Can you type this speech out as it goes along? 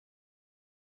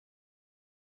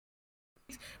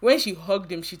when she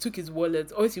hugged him, she took his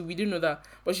wallet. Obviously, we didn't know that,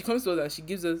 but she comes to us and she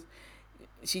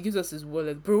gives us his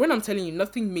wallet. Bro, when I'm telling you,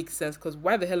 nothing makes sense. Because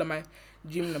why the hell am I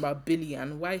dreaming about Billy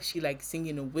and why is she like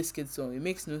singing a Wizkid song? It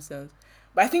makes no sense.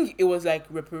 But I think it was like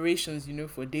reparations,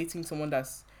 for dating someone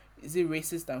that's is it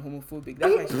racist and homophobic.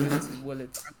 That's why she gave us his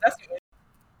wallet. That's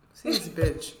Sis,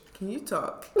 bitch, can you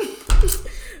talk?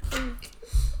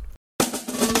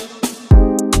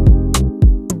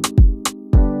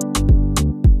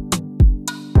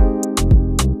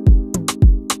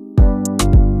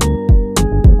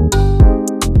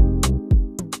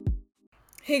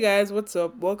 Hey guys, what's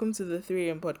up? Welcome to the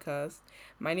 3am podcast.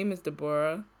 My name is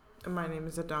Deborah, My name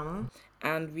is Adama.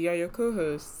 and we are your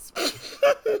co-hosts.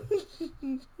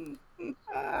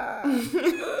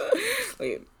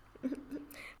 Wait,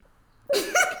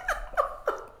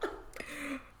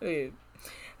 wait.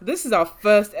 This is our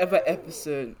first ever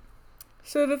episode.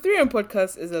 So the 3M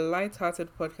podcast is a light-hearted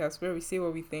podcast where we say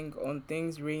what we think on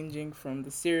things ranging from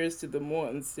the serious to the more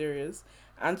unserious,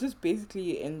 and just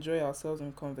basically enjoy ourselves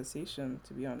in conversation.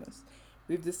 To be honest,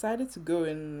 we've decided to go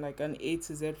in like an A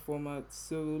to Z format,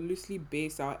 so we'll loosely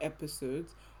base our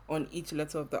episodes on each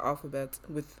letter of the alphabet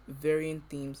with varying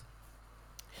themes.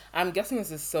 I'm guessing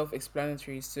this is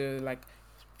self-explanatory. So, like,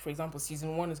 for example,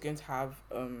 season 1 is going to have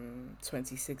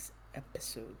 26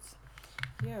 episodes.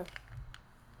 Yeah.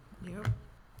 Yep.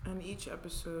 And each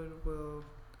episode will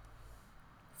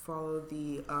follow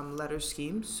the letter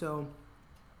scheme. So,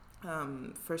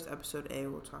 first episode A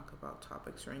will talk about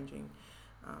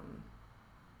um,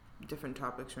 different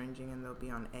topics ranging, and they'll be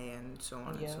on A and so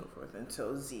on and Yeah. so forth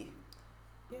until Z.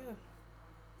 Yeah.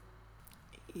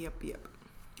 Yep.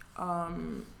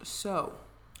 So,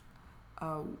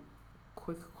 a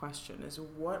quick question is,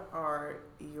 what are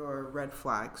your red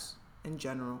flags in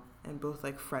general, in both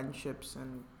like friendships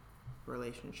and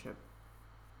relationship?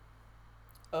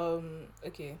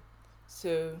 Okay.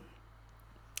 So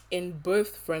in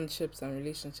both friendships and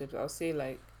relationships, I'll say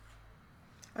like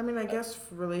I mean, I guess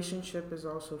relationship is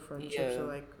also friendship, yeah, so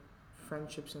like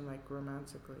friendships and like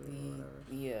romantically or whatever.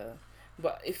 yeah.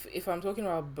 But if I'm talking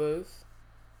about both,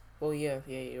 well, yeah,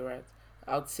 you're right.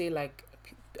 I'd say like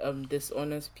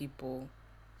dishonest people.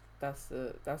 That's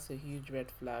a huge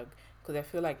red flag because I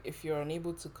feel like if you're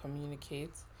unable to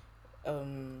communicate,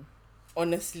 um,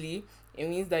 honestly, it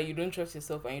means that you don't trust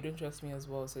yourself and you don't trust me as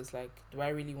well. So it's like, do I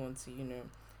really want to,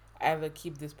 either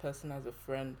keep this person as a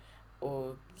friend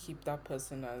or keep that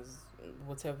person as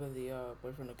whatever they are,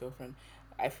 boyfriend or girlfriend?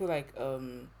 I feel like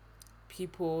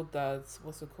people that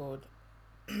what's it called?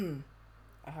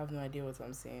 I have no idea what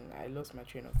I'm saying. I lost my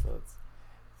train of thought.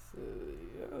 So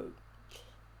yeah.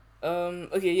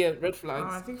 Okay, yeah, red I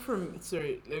flags. think for me,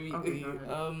 Sorry, let me okay, go okay.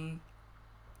 ahead.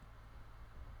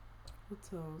 What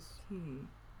else?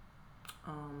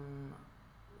 Um,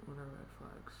 what are red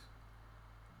flags?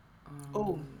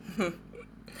 Oh, Um,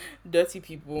 dirty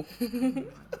people. oh my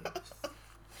days.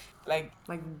 Like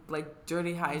Like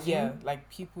dirty yeah, hygiene. like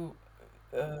people,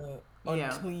 uh,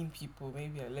 Yeah, unclean people.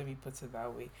 Maybe let me put it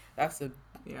that way. That's a,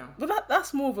 yeah. but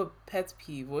that's more of a pet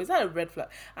peeve, or is that a red flag?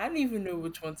 I don't even know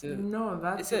which one to. No,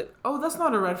 It's that's a oh, that's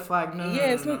not a red flag. No, no, yeah.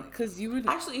 no, It's no. not because you would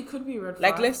Actually, it could be a red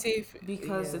like. flag Let's say if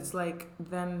because yeah. it's like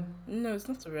then No, it's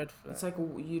not a red flag. it's like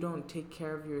you don't take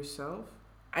care of yourself,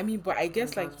 I mean, but I and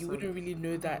guess like you that's wouldn't like really know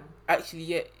I don't that. know. Actually,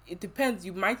 yeah, it depends.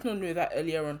 You might not know that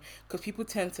earlier on because people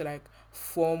tend to like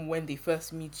form when they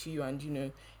first meet you and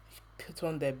put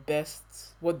on their best,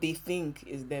 what they think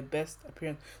is their best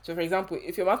appearance. So, for example,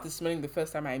 if your mouth is smelling the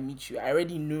first time I meet you, I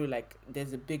already know like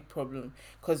there's a big problem.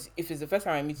 Because if it's the first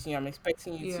time I meet you, I'm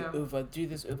expecting you to Yeah, overdo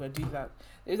this, overdo that.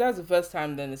 If that's the first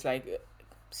time, then it's like,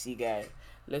 see, guy,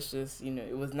 let's just,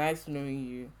 it was nice knowing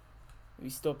you. We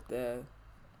stopped there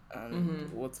and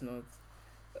mm-hmm. whatnot.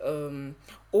 Um,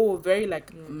 or very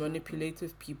like Yeah, exactly.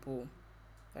 manipulative people,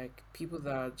 like people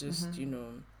that are just,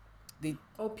 Mm-hmm. they.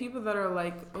 Oh, people that are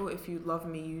like, oh, if you love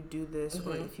me, you do this,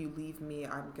 or Mhm. if you leave me,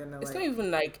 I'm gonna It's not like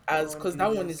even like as go and because do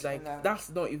that one is this and like that. that's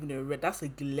not even a red. That's a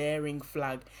glaring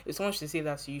flag. If someone should say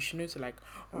that, so you should know to like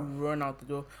Oh, run out the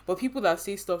door. But people that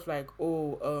say stuff like,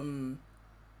 "Oh,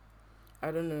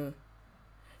 I don't know,"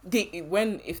 they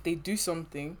when if they do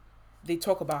something, they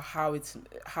talk about how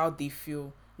they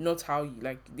feel, not how you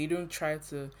like. They don't try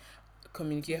to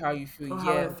communicate how you feel. or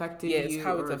how it Yeah, affected yeah, it's you,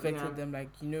 how it or yeah. affected them. Like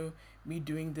me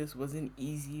doing this wasn't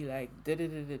easy. Like da da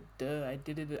da da da. I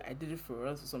did it for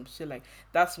us or some shit. Like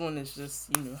that's one is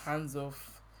just hands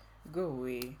off, go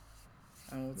away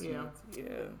and what's Yeah. not.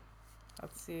 Yeah,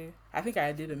 I'd say I think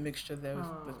I did a mixture there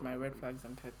with my red Oh, flags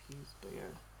and pet peeves. But yeah,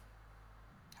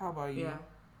 how about you? yeah.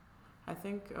 I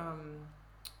think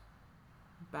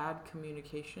bad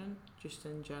communication, just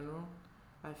in general.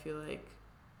 I feel like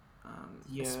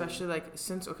Yeah. Especially like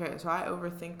since okay, so I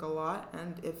overthink a lot,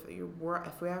 and if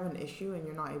we have an issue and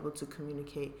you're not able to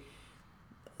communicate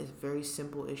a very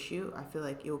simple issue, I feel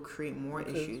like it'll create more Because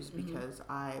issues because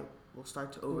I will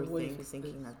start to oh, what if overthink, it's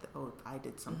this? thinking that oh, I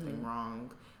did something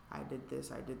wrong, I did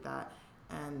this, I did that,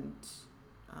 and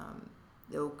um,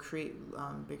 it'll create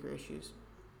bigger issues.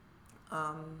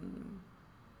 Um,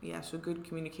 yeah, so good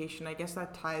communication. I guess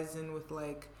that ties in with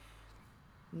like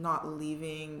not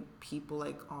leaving people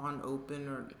like on open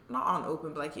or not on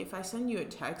open, but like if I send you a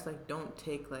text, like don't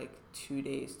take like 2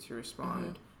 days to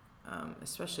Mm-hmm. respond,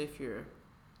 especially if you're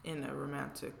in a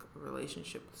romantic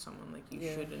relationship with someone. Like you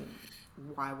Yeah. shouldn't.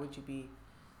 Why would you be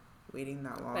waiting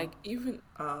that long? Like even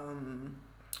Um,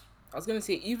 I was gonna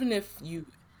say, even if you,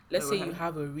 let's no, go say you ahead.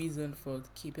 have a reason for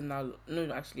keeping that. No,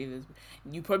 no, actually, it is.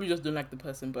 You probably just don't like the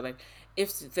person. But like,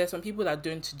 if there's some people that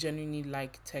don't genuinely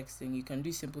like texting, you can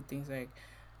do simple things like,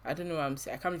 I don't know. I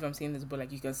can't believe I'm saying this, but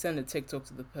like, you can send a TikTok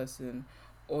to the person,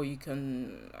 or you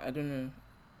can, I don't know,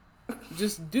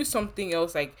 just do something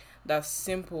else like that's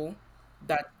simple,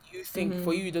 that you think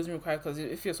for Mm-hmm. you it doesn't require. Because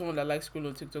if you're someone that likes scroll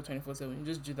on TikTok 24/7, you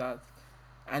just do that,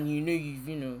 and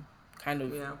you've kind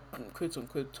of Yeah. quote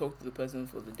unquote talk to the person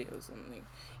for the day or something.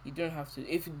 You don't have to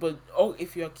if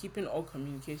you are keeping all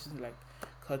communications like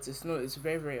cut, it's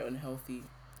very very unhealthy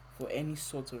for any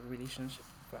sort of relationship.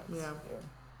 Facts. Yeah. Yeah.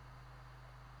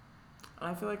 And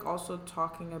I feel like also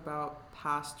talking about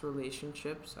past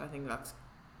relationships. I think that's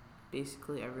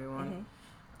basically everyone. Mm-hmm.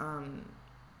 Um,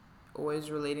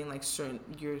 always relating like certain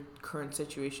your current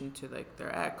situation to like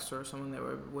their ex or someone they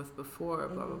were with before,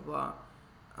 blah blah Mm-hmm. blah.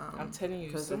 I'm telling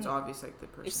you, Because it's someone obvious like the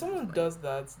if person has someone like does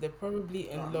that, they're probably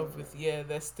in gotten love over with, it. yeah,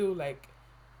 they're still like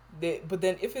but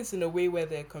then if it's in a way where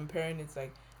they're comparing, it's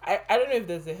like I don't know if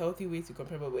there's a healthy way to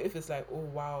compare, but if it's like, oh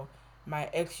wow, my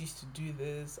ex used to do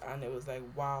this and it was like,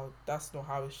 wow, that's not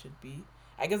how it should be.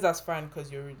 I guess that's fine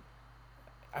because you're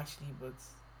actually, but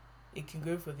it can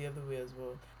go for the other way as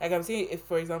well. Like I'm saying, if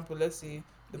for example, let's say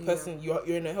the Yeah. person you're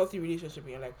in a healthy relationship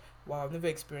and you're like, wow, I've never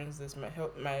experienced this. My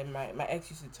ex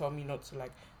used to tell me not to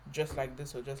like dress like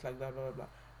this or just like that, blah blah blah.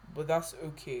 But that's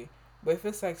okay. But if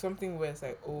it's like something where it's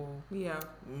like, oh, Yeah.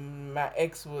 my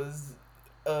ex was,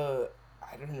 uh,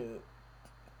 I don't know,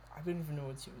 I don't even know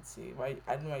what you would say. Why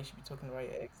I don't know why you should be talking about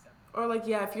your ex. Or like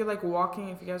yeah, if you're like walking,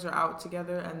 if you guys are out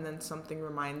together and then something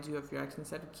reminds you of your ex,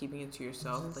 instead of keeping it to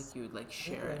yourself, like Just you would like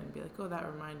share yeah, it and be like, oh, that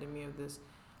reminded me of this.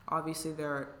 Obviously,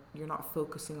 you're not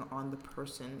focusing on the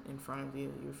person in front of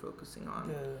you. You're focusing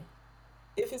on the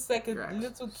if it's like a your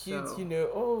ex. little cute, So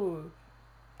oh,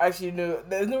 actually, no,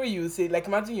 there's no way you would say. Like,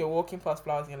 imagine you're walking past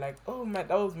flowers and you're like, oh my,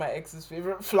 that was my ex's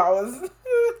favorite flowers.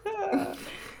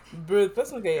 Bro, the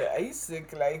person, okay, are you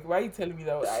sick? Like, why are you telling me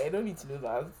that? I don't need to know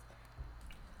that.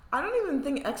 I don't even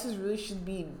think exes really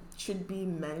should be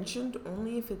mentioned.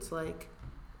 Only if it's like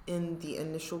in the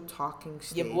initial talking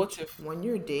Yeah, but what stage. if? When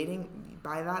you're dating,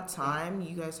 by that Mm, time,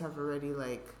 you guys have already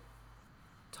like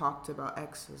talked about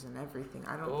exes and everything.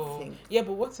 I don't oh, think yeah,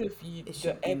 but what if it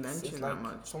the should be ex is mentioned that like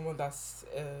much. someone that's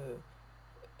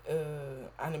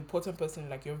an important person,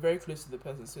 like you're very close to the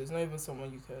person, so it's not even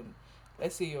someone you can,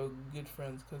 let's say you're good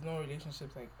friends, because no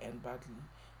relationships like end badly.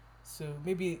 So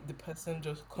maybe the person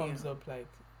just Yeah. comes up like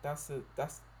that's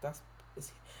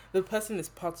is the person is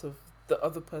part of the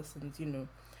other person's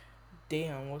day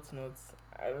and whatnot.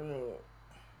 I don't know,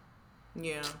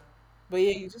 Yeah. but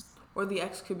yeah, you just Or the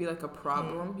ex could be like a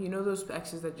mm, problem. You know those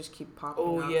exes that just keep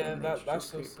popping oh up yeah, and they that's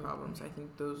just create also problems. I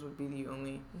think those would be the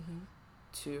only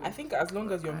two. I think as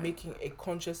long as But you're making a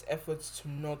conscious effort to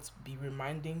not be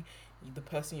reminding the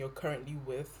person you're currently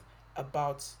with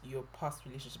about your past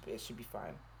relationship, it should be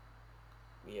fine.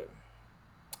 Yeah,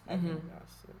 I think Mhm.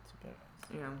 that's it, to be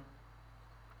honest. Yeah.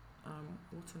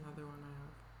 What's another one I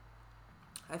have?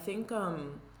 I think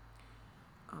um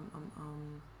um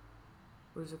um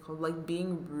what is it called? Like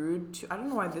being rude to. I don't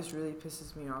know why this really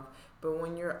pisses me off, but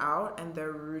when you're out and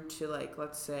they're rude to like,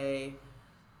 let's say,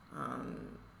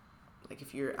 um, like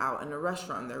if you're out in a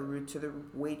restaurant, they're rude to the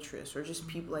waitress or just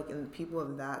people like in people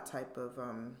of that type of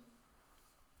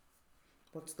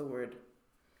what's the word?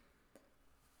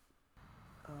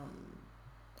 Um,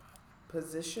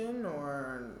 position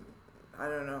or I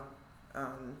don't know.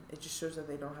 It just shows that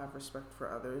they don't have respect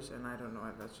for others, and I don't know.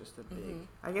 That's just a big. Mm-hmm.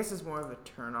 I guess it's more of a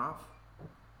turn off,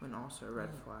 and also a red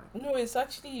flag. No,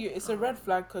 it's a red Um,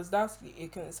 flag because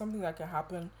it's something that can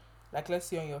happen. Like let's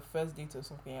say on your first date or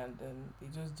something, and then they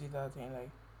just do that, and you're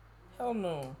like, hell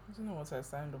no, this is not what I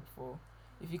signed up for.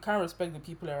 If you can't respect the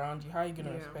people around you, how are you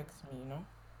gonna yeah, respect me? You know.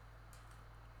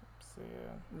 So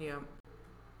yeah. yeah.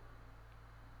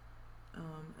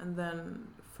 And then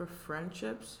for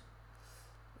friendships,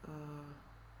 uh,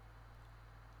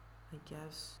 I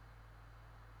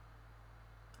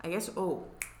guess. Oh,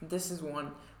 this is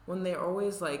one. When they're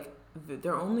always like,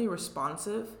 they're only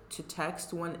responsive to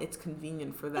text when it's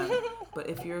convenient for them. But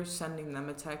if you're sending them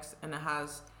a text and it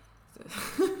has,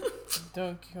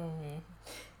 Don't kill me.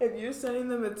 if you're sending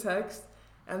them a text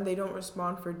and they don't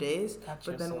respond for days, Catch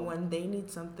but yourself. then when they need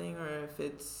something, or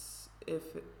if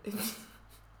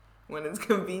when it's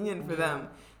convenient for them,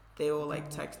 they will like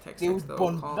text. They They'll will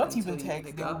call not until even you text.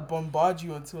 pick They will up. bombard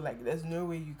you until like there's no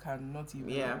way you can not even.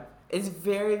 Yeah, it's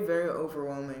very, very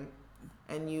overwhelming,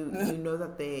 and you know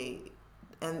that they,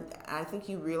 and I think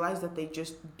you realize that they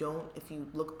just don't. If you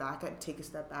take a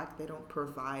step back, they don't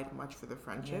provide much for the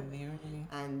friendship,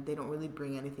 and they don't really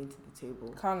bring anything to the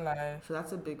table. Can't lie. So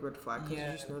that's a big red flag, because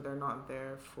you just know they're not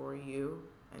there for you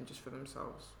and just for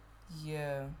themselves.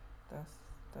 Yeah,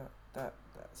 that's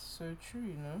so true.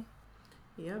 You know.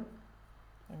 Yep.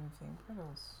 Let me think. What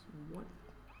else? What?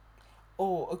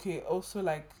 Oh, okay. Also,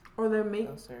 like. Or they're making.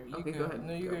 Oh, sorry. Okay, go ahead.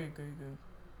 No, you go. go.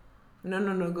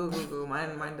 No, go.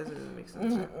 Mine doesn't really make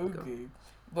sense. Okay. Go.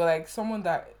 But like someone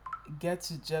that gets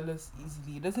jealous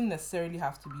easily, it doesn't necessarily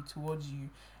have to be towards you.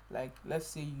 Like, let's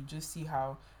say you just see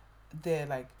how they're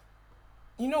like,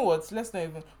 you know what? Let's not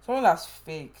even someone that's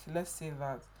fake. Let's say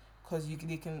that because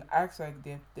they can act like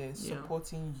they're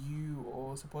supporting you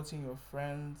or supporting your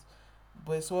friends,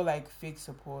 but it's all like fake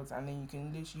support, and then you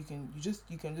can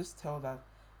just tell that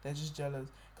they're just jealous.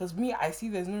 Because me, I see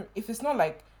there's no, if it's not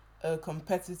like a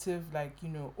competitive, like, you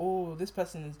know, oh, this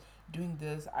person is doing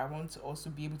this, I want to also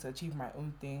be able to achieve my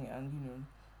own thing, and, you know,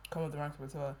 come up the ranks,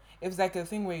 whatever. If it's like a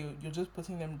thing where you're just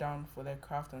putting them down for their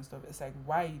craft and stuff, it's like,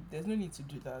 why? There's no need to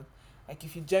do that. Like,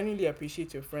 if you genuinely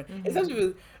appreciate your friend,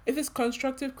 especially if it's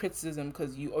constructive criticism,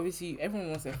 because you obviously, everyone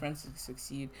wants their friends to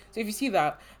succeed. So if you see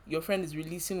that your friend is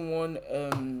releasing one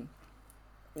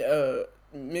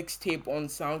mixtape on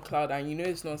SoundCloud, and you know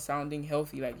it's not sounding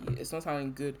healthy, like it's not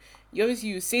sounding good,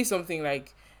 you say something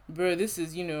like, bro, this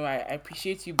is, you know, I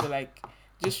appreciate you, but like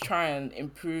just try and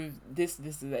improve this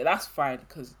is that. That's fine,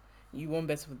 because you want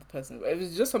better for the person. But if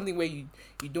it's just something where you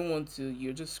don't want to,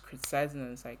 you're just criticizing,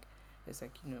 and it's like,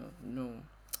 you know, no,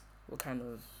 what kind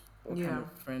of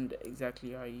friend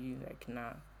exactly are you? Like, nah,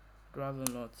 I'd rather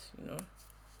not, you know.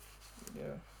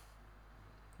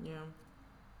 Yeah.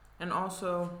 And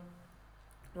also,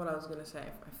 what I was gonna say,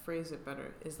 if I phrase it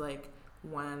better, is like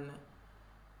when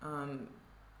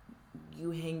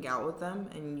you hang out with them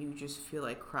and you just feel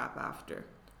like crap after.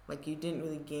 Like you didn't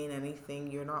really gain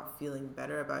anything. You're not feeling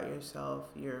better about yourself.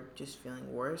 You're just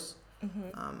feeling worse.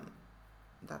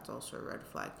 That's also a red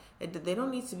flag. They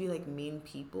don't need to be like mean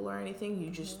people or anything.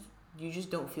 You just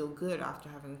don't feel good after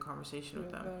having a conversation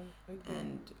with them.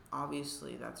 And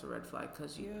obviously that's a red flag,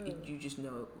 because you just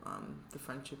know the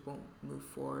friendship won't move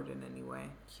forward in any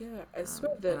way. Yeah, I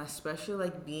swear that. And especially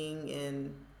like being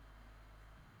in.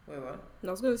 Wait, what? I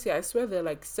was going to say, I swear there are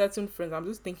like certain friends, I'm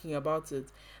just thinking about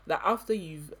it, that after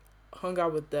you've hung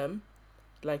out with them,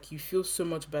 like you feel so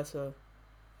much better.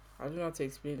 I don't know how to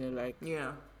explain it. Like,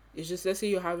 yeah. It's just, let's say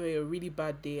you're having a really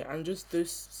bad day, and just those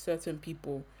certain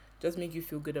people just make you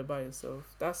feel good about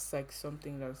yourself. That's like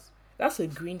something that's a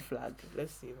green flag.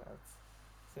 Let's say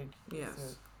that.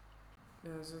 Yes.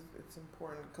 Yes, it's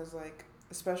important, because like,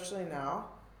 especially now,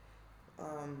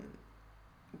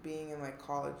 being in like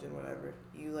college and whatever,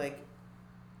 you like,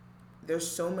 there's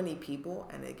so many people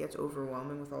and it gets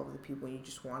overwhelming with all of the people, and you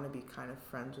just want to be kind of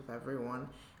friends with everyone,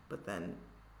 but then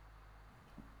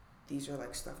these are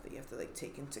like stuff that you have to like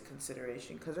take into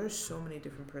consideration, because there's so many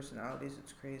different personalities.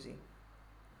 It's crazy,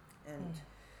 and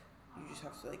you just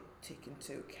have to like take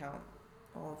into account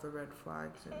all the red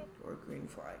flags or green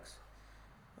flags.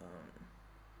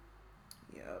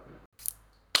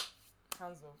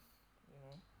 Hands off, you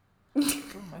know.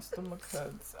 Oh, my stomach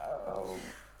hurts. Oh,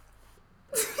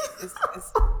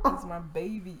 it's my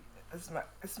baby. It's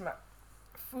my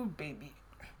food baby.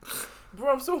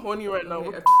 Bro, I'm so horny right now.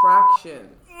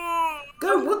 Attraction.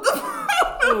 God, what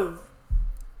the?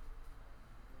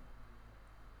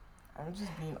 I'm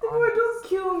just being honest. Boy, don't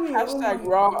kill me. Hashtag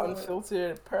raw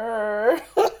unfiltered purr.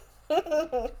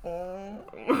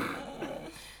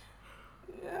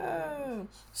 Yeah.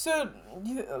 So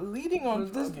leading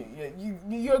on,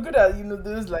 you're good at, you know,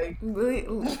 those like.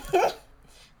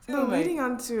 So leading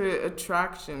on to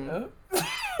attraction.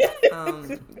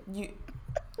 You.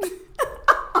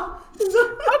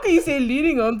 How can you say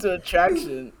leading on to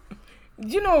attraction? Do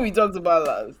you know what we talked about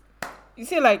last? You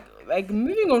say like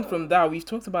moving on from that, we've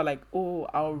talked about like, oh,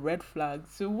 our red flags.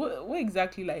 So what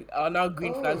exactly like are now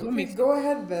green flags? What makes go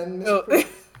ahead then,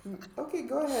 Okay,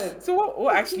 go ahead. So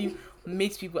what actually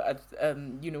makes people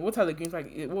you know, what are the green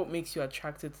flags? What makes you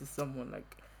attracted to someone?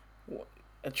 Like what?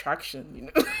 attraction, you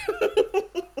know.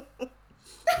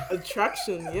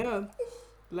 Attraction, yeah.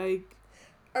 Like,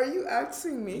 Are you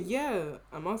asking me? yeah,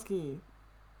 I'm asking you.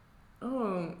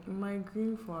 Oh, my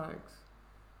green flags.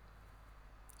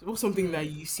 What's something Hmm. that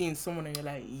you see in someone and you're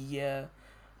like, yeah,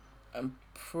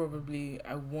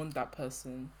 I want that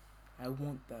person. I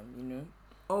want them, you know?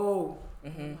 Oh, oh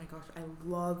Mhm. my gosh, I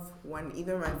love when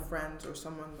either my friends or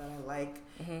someone that I like,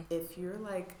 Mhm. if you're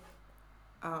like,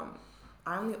 um,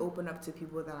 I only open up to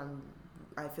people that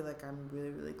I feel like I'm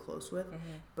really, really close with.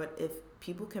 Mhm. But if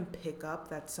people can pick up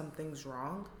that something's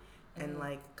wrong and Mhm.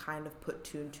 like kind of put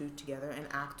two and two together and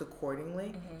act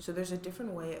accordingly, Mhm. so there's a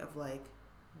different way of like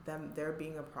there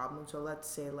being a problem. So let's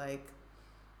say like,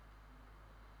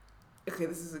 okay,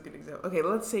 this is a good example. Okay,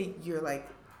 let's say you're like,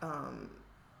 um,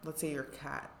 let's say your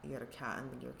cat, you had a cat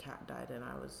and your cat died and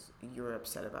you were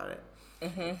upset about it.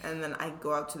 Mhm. And then I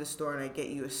go out to the store and I get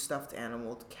you a stuffed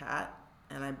animal cat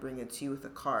and I bring it to you with a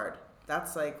card.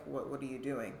 That's like, what are you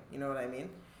doing? You know what I mean?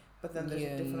 But then there's a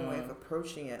Yeah, different way of no.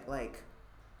 approaching it, like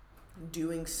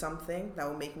doing something that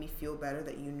will make me feel better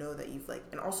that you know that you've like,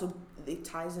 and also it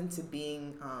ties into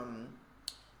being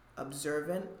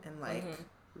observant and like Mhm.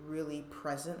 really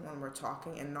present when we're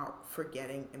talking and not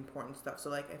forgetting important stuff. So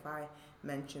like if I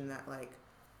mention that like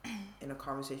in a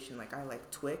conversation like I like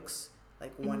Twix,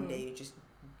 like one Mhm. day you just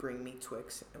bring me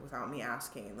Twix without me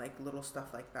asking, and like little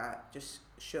stuff like that just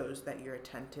shows that you're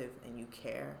attentive and you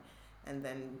care. And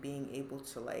then being able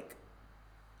to like,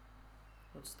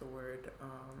 what's the word,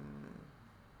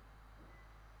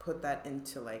 put that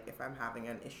into like if I'm having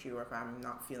an issue or if I'm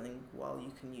not feeling well,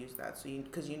 you can use that so you,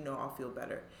 because you know I'll feel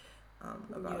better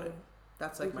about Yeah. it.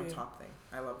 That's like my Okay. top thing.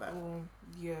 I love that.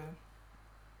 Yeah.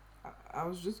 I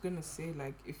was just gonna say,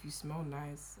 like, if you smell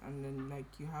nice and then like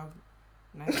you have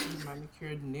nicely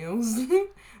manicured nails.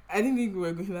 I didn't think we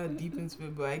were going that deep into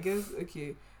it, but I guess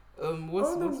okay. Oh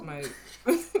What's no, my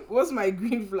what's my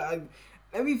green flag?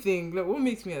 Let me think. Like, what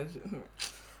makes me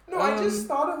no, I just um.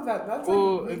 thought of that. That's like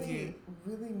Oh, okay. really,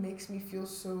 really makes me feel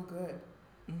so good.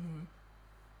 Mhm.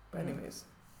 But Mm. anyways,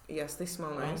 yes, they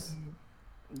smell nice.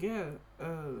 Yeah.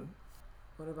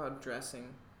 What about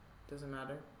dressing? Doesn't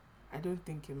matter. I don't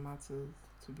think it matters,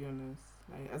 to be honest.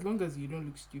 Like, as long as you don't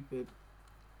look stupid.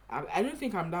 I don't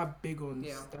think I'm that big on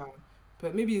Yeah. style,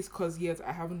 but maybe it's because yet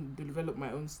I haven't developed my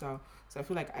own style, so I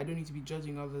feel like I don't need to be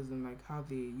judging others and like how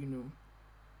they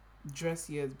dress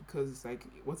yet because it's like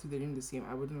what if they're doing the same?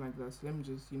 I wouldn't like that. So let me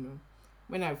just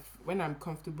when I'm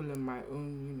comfortable in my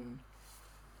own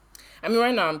I mean,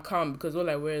 right now I'm calm because all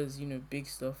I wear is big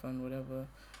stuff and whatever,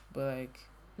 but like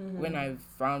when Mhm. I've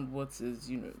found what is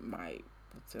my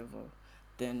whatever,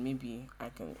 then maybe I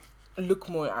can look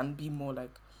more and be more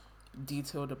like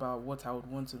detailed about what I would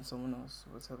want in someone else,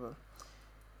 whatever.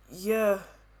 Yeah.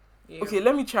 Yeah. Okay,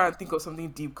 let me try and think of something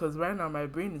deep because right now my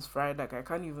brain is fried. Like I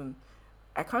can't even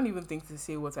think to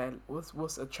say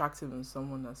what's attractive in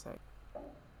someone that's like.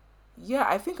 Yeah,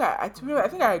 I think to be honest, I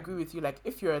think I agree with you. Like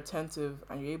if you're attentive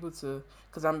and you're able to,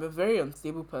 because I'm a very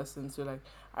unstable person, so like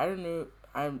I don't know,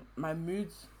 my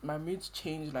moods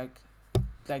change like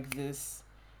this.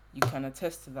 You can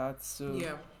attest to that. So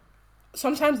Yeah.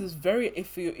 sometimes it's very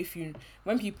if you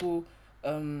when people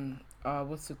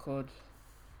what's it called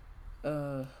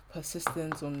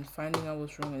persistent on finding out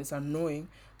what's wrong, it's annoying,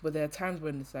 but there are times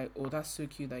when it's like, oh, that's so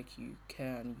cute, like you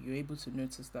care and you're able to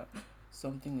notice that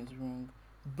something is wrong,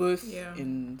 both Yeah.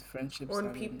 in Or friendships when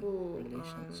and in people,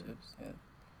 relationships. Yeah.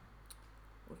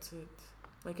 what's it?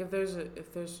 Like if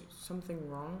there's something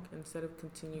wrong, instead of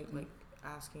continue Mhm. like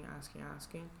asking,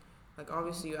 like Mhm.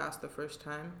 obviously you ask the first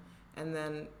time, and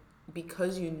then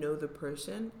because you know the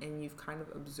person and you've kind of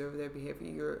observed their behavior,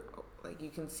 you're like you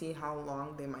can see how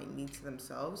long they might need to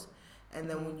themselves, and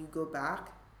then Mhm. when you go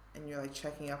back and you're like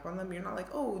checking up on them, you're not like,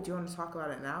 oh, do you want to talk about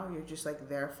it now? You're just like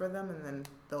there for them, and then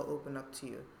they'll open up to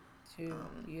you, Too.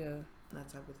 um, Yeah. that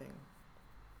type of thing.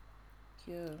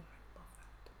 Yeah.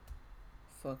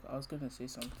 Fuck. I was gonna say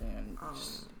something and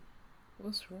just Um,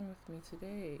 what's wrong with me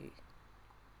today?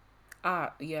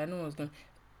 Ah, yeah. I know I was gonna.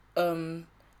 Um,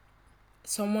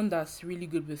 someone that's really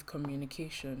good with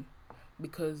communication,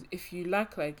 because if you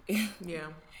lack like yeah,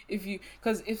 if you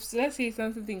because if let's say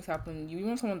certain things happen, you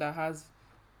want someone that has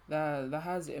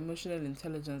emotional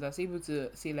intelligence, that's able to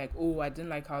say like, oh, I didn't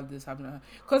like how this happened,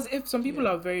 because if some yeah, people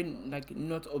are very like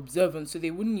not observant, so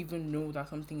they wouldn't even know that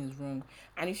something is wrong.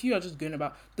 And if you are just going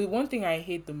about, the one thing I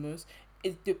hate the most,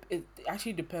 it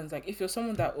actually depends. Like if you're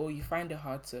someone that, oh, you find it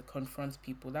hard to confront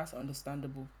people, that's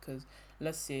understandable, because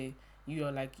let's say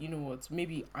you're like, you know what,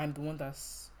 maybe I'm the one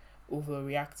that's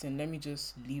overreacting, let me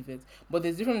just leave it. But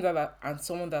there's different that and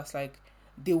someone that's like,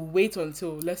 they wait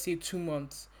until let's say 2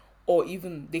 months or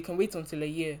even they can wait until a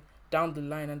year down the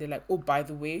line and they're like, oh, by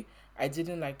the way, I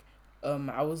didn't like,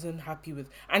 I wasn't happy with,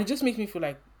 and it just makes me feel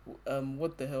like,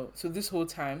 what the hell? So this whole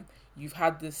time you've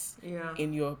had this Yeah.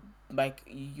 in your, like,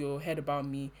 your head about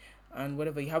me and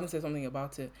whatever, you haven't said something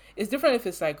about it. It's different if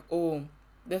it's like, oh,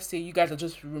 let's say you guys are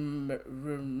just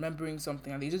remembering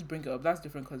something and they just bring it up. That's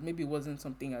different because maybe it wasn't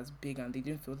something as big and they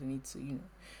didn't feel the need to,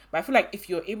 but I feel like if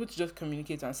you're able to just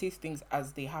communicate and say things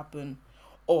as they happen,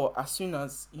 or as soon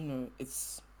as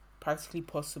it's practically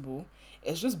possible,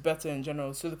 it's just better in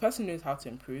general. So the person knows how to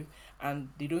improve, and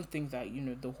they don't think that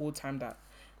the whole time that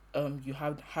you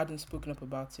hadn't spoken up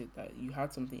about it, that you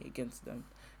had something against them,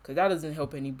 because that doesn't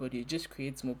help anybody. It just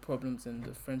creates more problems in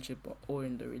the friendship or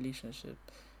in the relationship.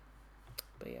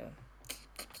 But yeah.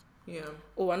 Yeah.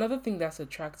 Oh, another thing that's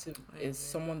attractive I is agree.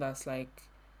 someone that's like,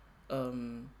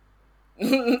 um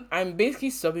I'm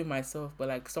basically subbing myself, but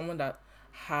like someone that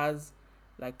has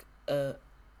like a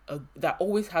that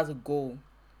always has a goal,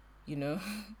 you know.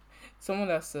 Someone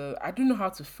that's I don't know how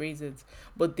to phrase it,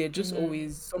 but they're just Mm-hmm.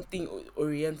 always something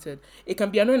oriented. It can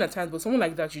be annoying at times, but someone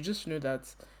like that, you just know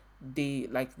that they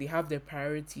have their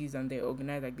priorities and they're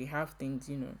organized, like they have things,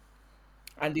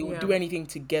 and they will Yeah. do anything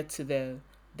to get to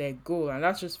their goal. And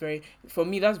that's just very, for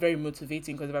me, that's very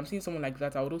motivating, because if I'm seeing someone like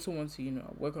that, I would also want to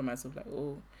work on myself, like,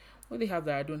 oh, what they have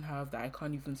that I don't have, that I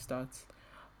can't even start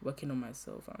working on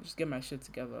myself, and just get my shit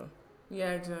together.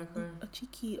 Yeah, exactly. A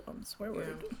cheeky swear Yeah.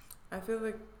 word. I feel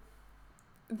like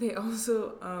they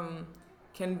also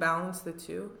can balance the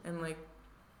two and like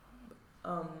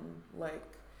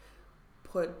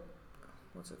put,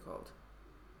 what's it called?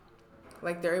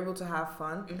 Like they're able to have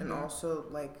fun and Mm-hmm. also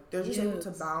like they're just able to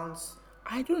Yes. balance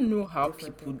I don't know how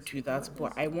different people things. do that, What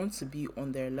but is I it? want to be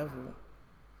on their level.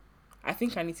 I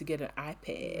think I need to get an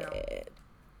Yeah. iPad.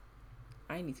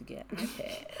 I need to get an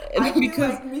I iPad feel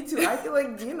because like me too. I feel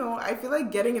like I feel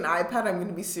like getting an iPad. I'm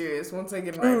gonna be serious once I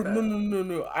get an bro, no, iPad. no, no,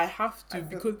 no. I have I to,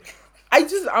 feel. because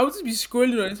I'll just be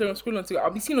scrolling on Instagram, scrolling on TikTok.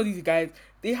 I'll be seeing all these guys.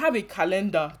 They have a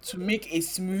calendar to make a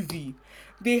smoothie.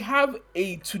 They have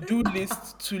a to-do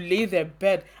list to lay their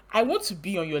bed. I want to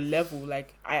be on your level.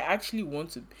 Like, I actually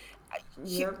want to.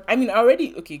 Yep. I mean,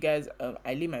 already, okay, guys.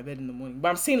 I lay my bed in the morning, but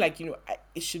I'm saying, like,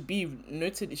 it should be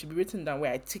noted. It should be written down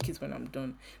where I tick it when I'm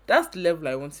done. That's the level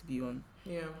I want to be on.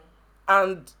 Yeah.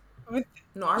 And with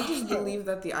No, I just believe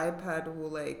that the iPad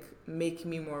will make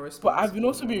me more But I've been responsible and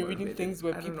also more been reading motivated. things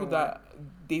where I don't know people why. that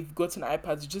they've gotten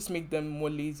iPads just make them more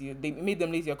lazy. They made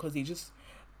them lazier because they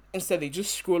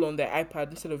just scroll on their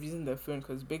iPad instead of using their phone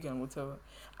because it's bigger and whatever.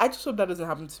 I just hope that doesn't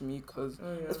happen to me, because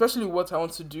Oh yeah. especially what I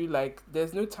want to do, like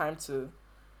there's no time to.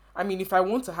 I mean, if I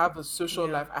want to have a social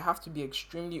Yeah. life, I have to be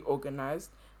extremely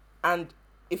organized, and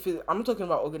I'm not talking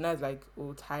about organized like,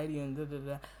 oh, tidy and da da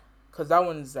da, because that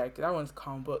one's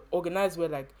calm, but organized where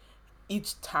like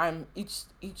each time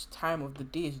of the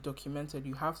day is documented.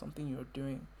 You have something you're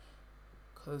doing,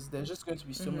 because there's just going to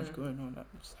be so much Mhm. going on that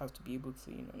you just have to be able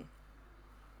to.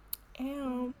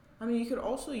 Um, I mean, you could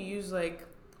also use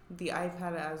the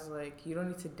iPad as you don't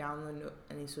need to download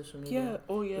any social media. yeah.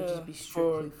 Oh It would yeah. just be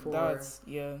For strictly for that,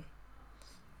 yeah,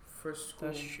 that's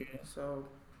school. true. So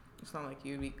it's not like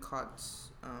you'd be caught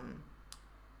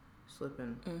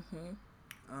slipping. Mhm.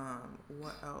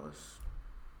 What else?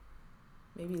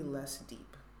 Maybe less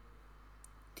deep.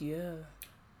 Yeah.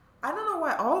 I don't know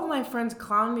why all of my friends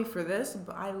clown me for this,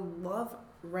 but I love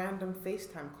random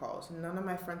FaceTime calls. None of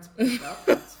my friends pick up.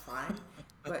 That's fine,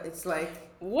 but it's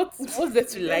like What's there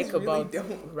to you guys like really about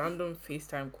don't. random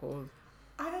FaceTime calls?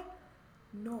 I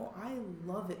No, I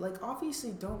love it. Like,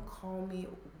 obviously, don't call me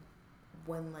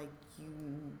when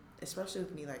you, especially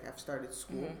with me. Like, I've started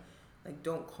school. Mhm. Like,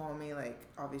 don't call me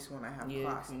obviously when I have Yeah, if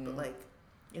class. you But know.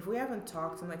 if we haven't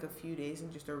talked in a few days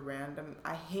and just a random,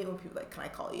 I hate when people can I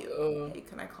call you? Oh, Hey,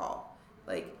 can I call?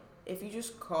 Like, if you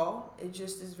just call, it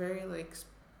just is very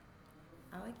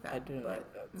I like I that. don't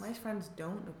like But my that. friends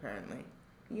don't apparently.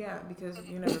 Yeah, because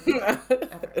you never pick up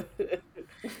ever.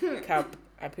 Cap.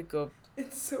 I pick up.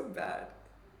 It's so bad.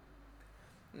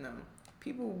 No,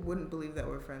 people wouldn't believe that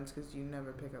we're friends because you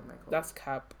never pick up my calls. That's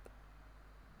cap.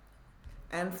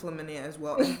 And Flaminia as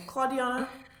well, and Claudiana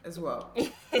as well.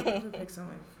 Never picks up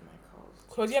my calls.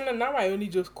 Cause yeah, now I only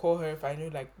just call her if I know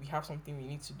like we have something we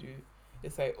need to do.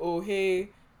 It's like, oh hey,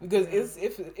 because Yeah. it's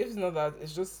if it's not that,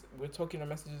 it's just we're talking on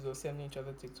messages or sending each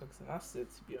other TikToks, and that's it,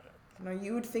 to be honest. Now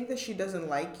you would think that she doesn't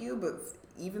like you, but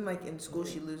even in school,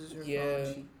 she loses her phone.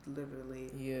 Yeah, She literally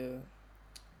yeah.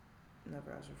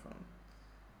 never has her phone.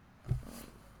 Um,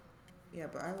 yeah,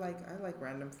 but I like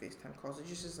random FaceTime calls. It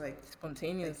just is you're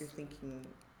Spontaneous. thinking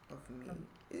of me.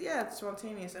 Yeah, it's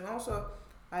spontaneous, and also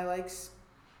I like.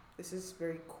 This is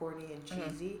very corny and Mm-hmm.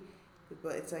 cheesy.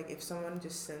 But it's like if someone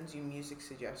just sends you music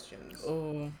suggestions,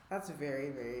 Oh, that's very,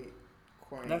 very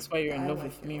corny. that's why you're But in I love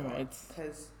with like it me, a lot right?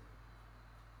 because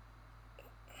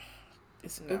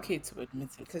It's no, okay to admit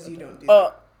it. because you don't do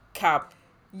Oh, that. cap.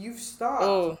 You've stopped.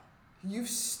 Oh, You've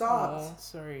stopped. oh,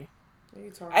 sorry. What are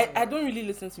you talking I about? don't really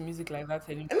listen to music like that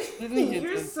anymore. Let me hit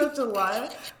You're it. such a liar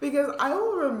because I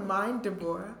will remind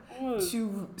Deborah Oh,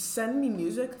 to send me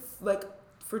music like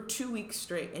for 2 weeks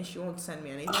straight and she won't send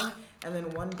me anything. And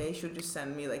then one day she'll just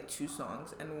send me like two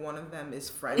songs and one of them is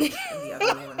French and the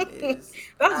other one is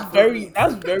Afrobeats.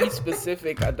 that's very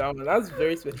specific, Adama. That's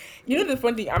very specific. You know the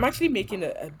funny thing, I'm actually making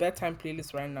a bedtime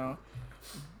playlist right now,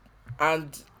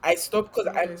 and I stopped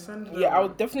because I'm Okay, send it yeah, I'll over.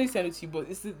 definitely send it to you. But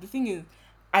it's the thing is,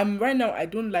 I'm right now. I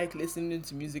don't like listening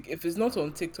to music if it's not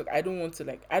on TikTok. I don't want to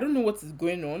like. I don't know what is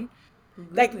going on.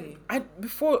 Like Really? I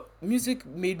before music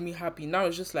made me happy. Now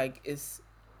it's just like it's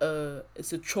a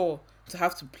chore to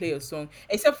have to play a song.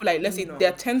 Except for like let's say there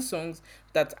No. are 10 songs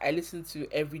that I listen to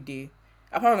every day.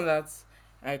 Apart from that,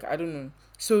 like I don't know.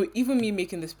 So even me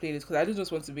making this playlist because I don't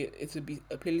just want to be it to be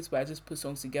a playlist where I just put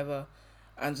songs together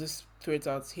and just throw it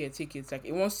out here, take it. Like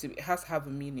it has to have a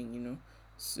meaning, you know.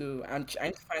 So I'm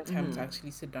trying to find time to Mm-hmm.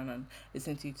 actually sit down and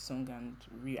listen to each song and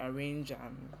rearrange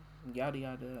and yada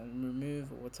yada and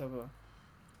remove or whatever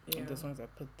Yeah. of the songs I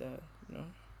put there, you know?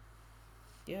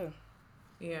 Yeah.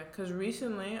 Yeah, because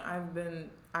recently I've been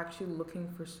actually looking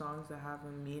for songs that have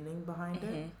a meaning behind it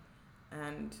Mm-hmm.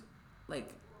 and like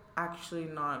actually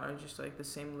not are just like the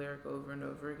same lyric over and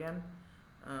over again.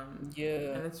 Um,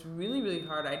 Yeah. and it's really, really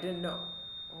hard. I didn't know.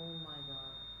 Oh my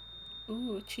god.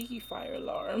 Ooh, cheeky fire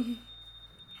alarm.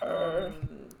 Her.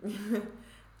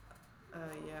 Um,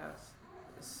 yes.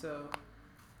 So,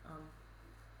 um,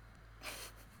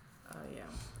 yeah.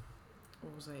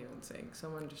 What was I even saying?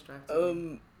 Someone distracted me.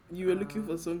 Um, you were looking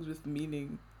for Um, songs with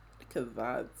meaning. Look at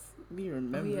that. Me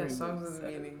oh yeah, remembering what songs you with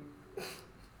said. meaning.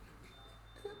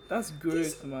 That's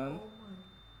These. growth, man. Oh my.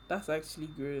 That's actually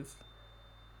growth.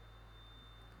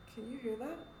 Can you hear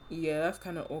that? Yeah, that's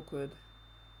kind of awkward.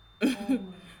 Oh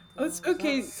my Oh, it's gosh,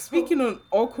 okay. that's so. Speaking on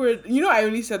awkward, you know, I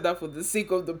only said that for the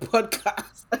sake of the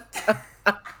podcast.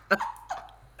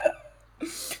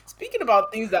 Speaking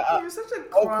about things that are You're such a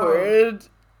clown. awkward,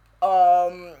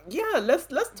 yeah, let's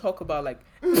talk about like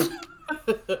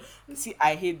see,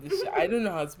 I hate this shit. I don't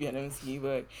know how to be an MC, but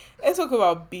like, let's talk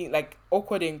about being like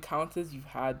awkward encounters you've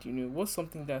had, you know. What's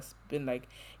something that's been like,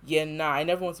 yeah, nah, I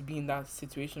never want to be in that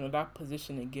situation or that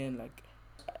position again. Like,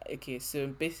 okay, so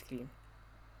basically,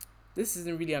 this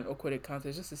isn't really an awkward encounter.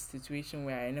 It's just a situation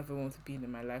where I never want to be in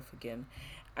my life again.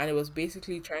 And it was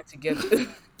basically trying to get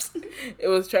it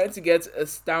was trying to get a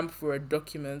stamp for a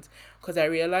document because I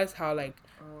realized how like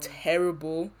Oh.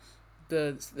 terrible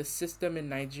the system in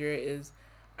Nigeria is,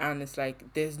 and it's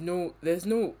like there's no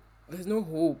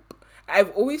hope.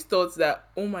 I've always thought that,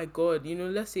 oh my god, you know,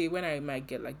 let's say when I might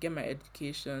get my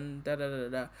education,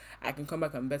 I can come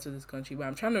back and better this country.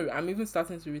 But I'm even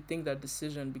starting to rethink that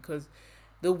decision because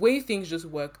the way things just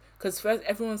work. Because first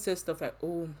everyone says stuff like,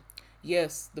 oh,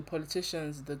 yes, the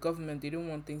politicians, the government, they don't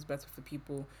want things better for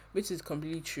people, which is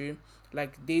completely true.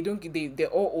 Like they don't they're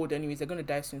all old anyways, they're gonna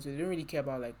die soon, so they don't really care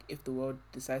about like if the world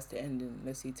decides to end in,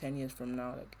 let's say, 10 years from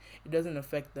now. Like it doesn't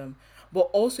affect them. But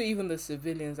also even the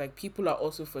civilians, like people are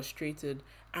also frustrated,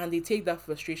 and they take that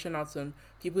frustration out on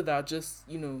people that are just,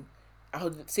 you know, I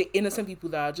would say innocent people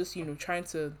that are just, you know, trying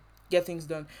to get things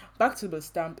done. Back to the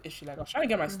stamp issue, like I was trying to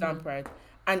get my Mm-hmm. stamp right,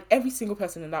 and every single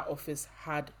person in that office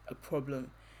had a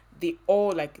problem. They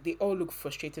all look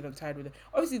frustrated and tired with it.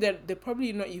 Obviously they're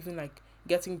probably not even like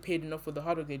getting paid enough for the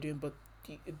hard work they're doing, but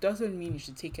it doesn't mean you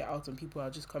should take it out on people who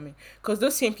are just coming, because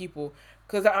those same people,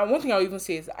 because one thing I'll even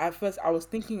say is at first I was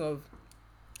thinking of,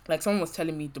 like someone was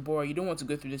telling me, Deborah, you don't want to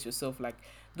go through this yourself. Like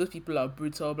those people are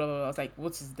brutal, blah blah blah. I was like,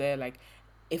 what is there? Like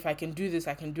if I can do this,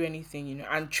 I can do anything, you know.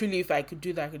 And truly, if I could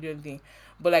do that, I could do anything.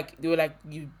 But like they were like,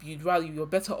 you're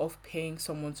better off paying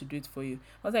someone to do it for you.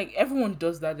 I was like, everyone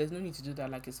does that. There's no need to do that.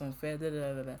 Like it's unfair. Da,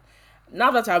 da, da, da.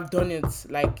 Now that I've done it,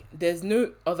 like there's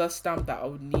no other stamp that I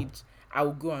would need. I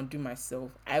will go and do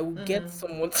myself. I will get Mm-hmm.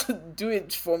 someone to do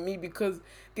it for me because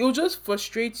they will just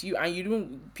frustrate you, and you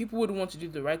don't. People wouldn't want to do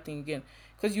the right thing again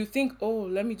because you think, oh,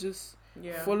 let me just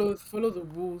Yeah. follow the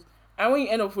rules. And when you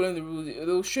end up following the rules,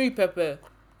 they'll show you pepper,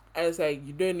 and it's like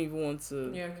you don't even want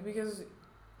to. Yeah, because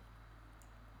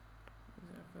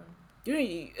You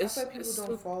know, that's why people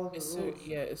don't follow the rules.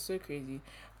 it's so crazy.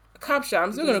 Capture.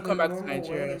 I'm still Because gonna the come back to normal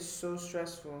way Nigeria. is so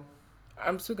stressful.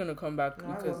 I'm still gonna come back No,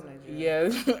 I because love Nigeria. yeah,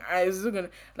 I'm still gonna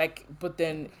like. But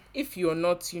then if you're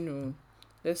not, you know,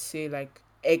 let's say like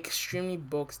extremely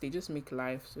boxed, they just make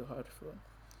life so hard for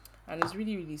And it's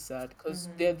really, really sad because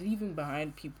they're leaving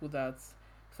behind people that,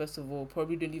 first of all,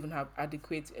 probably don't even have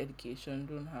adequate education,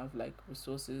 don't have like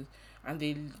resources, and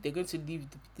they're going to leave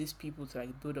these people to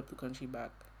like build up the country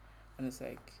back. And it's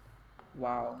like,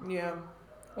 wow, Yeah.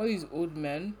 all these old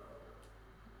men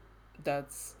that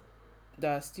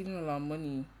that are stealing all our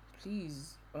money,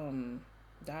 please,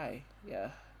 die.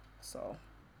 Yeah, so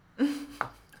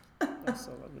that's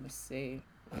all I'm gonna say.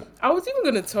 I was even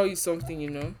gonna tell you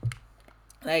something,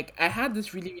 like I had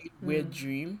this really, really weird Mm.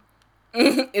 dream.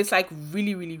 It's like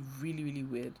really, really, really, really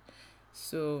weird.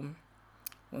 So,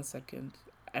 one second.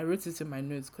 I wrote it in my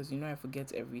notes because I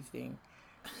forget everything.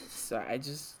 So I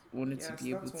just wanted to Yes,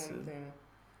 be able that's one to. thing.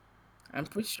 I'm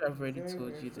pretty sure I've already Very,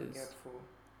 told very you this. forgetful.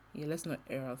 Yeah, let's not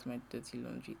air out my dirty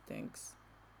laundry. Thanks.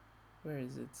 Where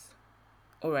is it?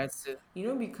 All right. So, You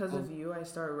know, because oh, of you, I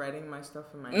start writing my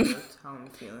stuff in my notes, how I'm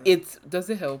feeling. it does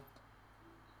it help?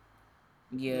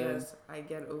 Yeah, Yes, I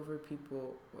get over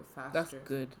people that's faster.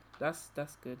 good.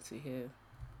 That's good to hear.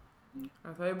 I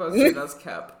thought you were about to say that's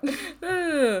cap.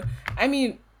 I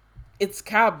mean, it's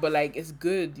cap, but like it's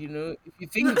good. If you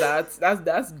think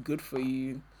that's good for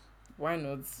you, why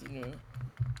not?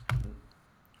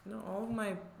 No, all of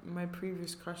my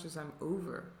previous crushes, I'm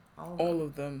over all of them. All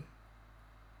of them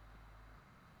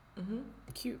Mhm.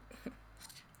 cute.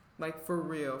 Like for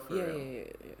real, for Yeah, real. yeah,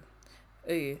 yeah, yeah.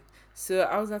 Okay, so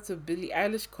I was at a Billie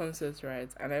Eilish concert, right?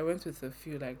 And I went with a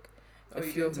Oh,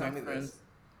 you few didn't of tell my me friends. this.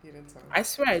 You didn't tell I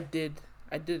swear I did.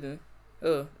 I didn't.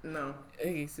 Oh, me. No.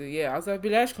 okay. So yeah, I was at a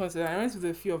Billie Eilish concert. And I went with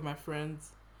a few of my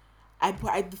friends.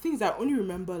 The thing is, I only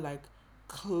remember like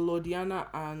Claudiana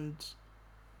and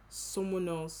someone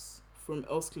else from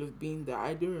Elscliffe being there.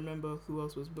 I don't remember who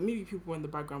else was, but maybe people were in the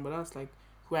background. But that's like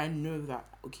who I know that.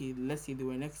 Okay, let's say they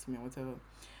were next to me or whatever.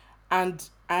 And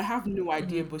I have no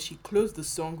idea, Mhm. but she closed the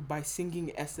song by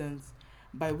singing Essence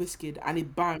by Wizkid, and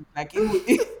it banged. Like it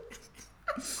was.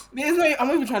 I'm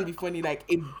not even trying to be funny. Like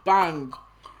it banged.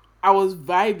 I was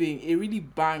vibing. It really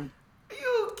banged. Are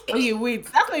you Okay, okay? wait.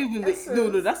 That's not even the no.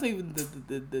 Essence. That's not even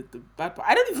the bad part.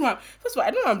 I don't even. First of all,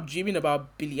 I don't know. I'm dreaming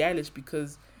about Billie Eilish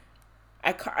because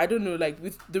I don't know, like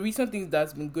with the recent things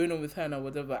that's been going on with her and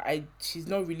whatever. She's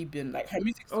not really been like her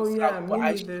music still Oh yeah, slaps, but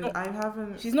me neither. I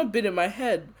haven't. she's not been in my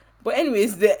head. But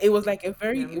anyways, it was like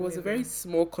Yeah, me it was a very neither.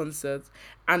 small concert,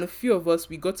 and a few of us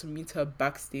we got to meet her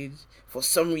backstage for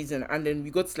some reason, and then we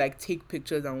got to like take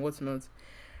pictures and whatnot.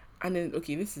 And then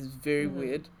okay, this is very Mhm.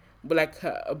 weird, but like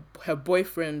her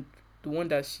boyfriend, the one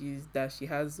that she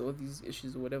has all these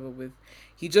issues or whatever with,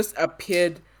 he just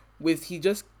appeared with he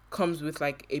just comes with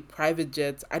like a private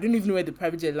jet. I don't even know where the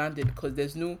private jet landed because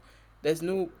there's no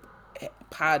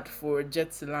pad for a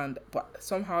jet to land, but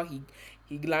somehow he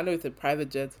landed with a private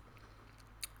jet.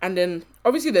 And then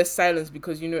obviously there's silence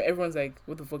because everyone's like,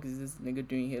 what the fuck is this nigga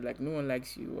doing here? Like no one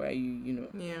likes you. Why are you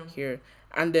Yeah. here?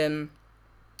 And then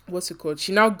what's it called?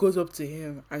 She now goes up to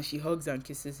him and she hugs and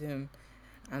kisses him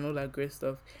and all that great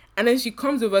stuff. And then she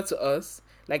comes over to us,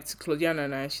 like to Claudiana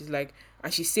and I, and she's like,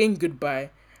 and she's saying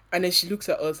goodbye. And then she looks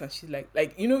at us and she's like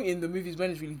in the movies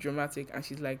when it's really dramatic, and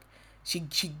she's like, she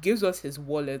gives us his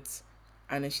wallet,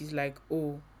 and then she's like,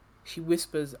 oh, she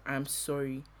whispers, I'm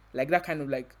sorry, like that kind of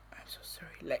like, I'm so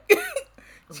sorry, like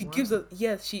she What? gives us,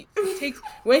 yes, she takes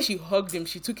when she hugged him,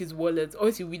 she took his wallet.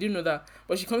 Obviously, we didn't know that,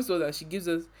 but she comes to us and she gives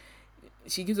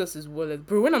us his wallet.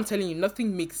 Bro, when I'm telling you,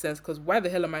 nothing makes sense because why the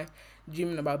hell am I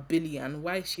dreaming about Billy and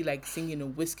why is she like singing a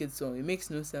Wizkid song? It makes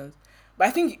no sense. But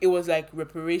I think it was like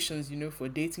reparations, for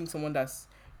dating someone that's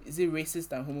is it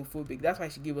racist and homophobic. That's why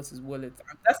she gave us his wallet.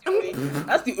 And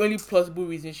that's the only plausible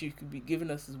reason she could be giving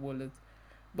us his wallet.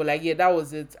 But like yeah, that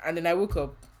was it. And then I woke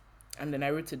up and then I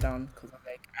wrote it down because I'm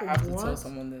like I have to tell What?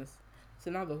 someone this.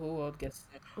 So now the whole world gets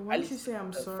to know. Why At did she least say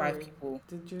I'm five sorry? people.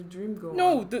 Did your dream go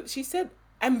No, on? she said.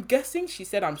 I'm guessing she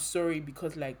said I'm sorry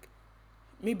because like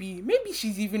maybe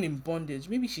she's even in bondage.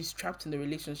 Maybe she's trapped in a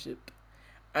relationship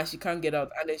and she can't get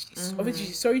out. And then she's obviously Mhm.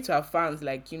 she's sorry to her fans.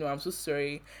 Like I'm so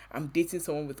sorry. I'm dating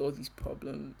someone with all these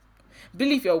problems.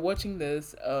 Billy, if you're watching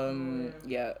this, Oh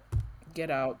yeah, get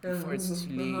out yeah. before it's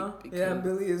too Uh late huh. Yeah, because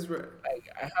Billy is right. like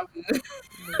I have.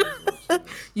 Billy is watching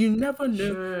this. You never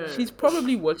know. Sure. She's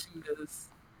probably watching this.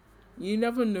 You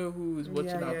never know who is Yeah,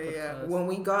 watching our yeah, yeah. podcast. When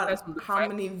we That's got from the how five.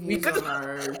 many We views could on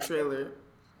our trailer?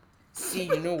 see.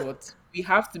 You know what? We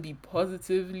have to be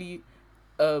positively.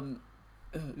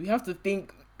 We have to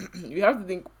think. We have to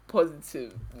think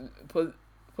pos-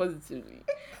 positively,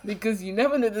 because you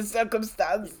never know the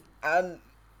circumstance and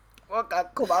what can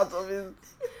come out of it.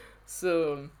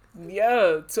 So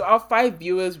yeah, to our five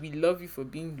viewers, we love you for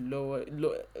being loyal.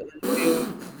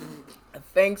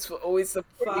 Thanks for always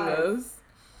supporting Five. us.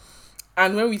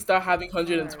 And when we start having Five.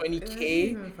 It isn't 120K,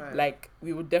 even five. like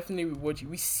we will definitely reward you.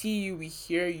 We see you, we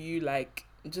hear you, like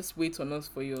just wait on us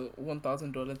for your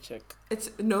 $1,000 check.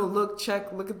 It's no look,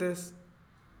 check, look at this.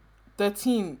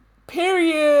 13.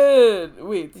 Period.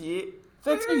 Wait. Yeah.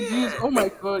 13 views. Oh my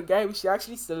god, guy, we should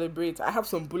actually celebrate. I have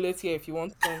some bullets here if you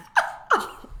want some.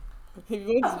 If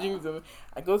you want to drink them,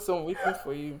 I got some waiting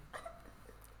for you.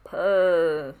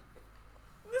 Per.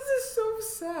 This is so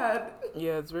sad.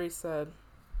 Yeah, it's very sad.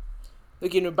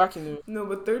 Okay, no, back in the. No,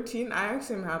 but 13, I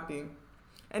actually am happy.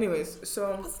 Anyways,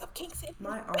 so What's up, King Sim?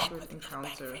 my Back awkward with the back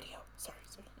encounter. radio. Sorry.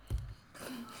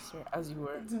 Sorry, as you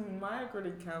were. My awkward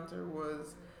encounter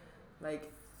was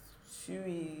like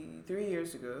 3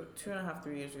 years ago, 2.5,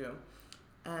 3 years ago,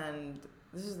 and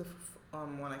this is the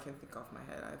one I can think off my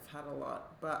head. I've had a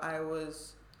lot, but I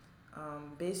was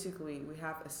basically we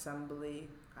have assembly.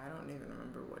 I don't even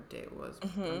remember what day it was.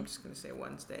 I'm just gonna say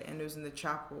Wednesday, and it was in the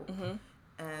chapel.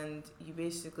 And you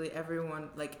basically everyone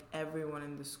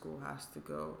in the school has to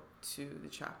go to the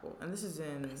chapel, and this is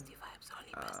in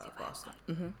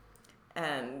Boston.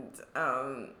 And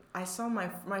I saw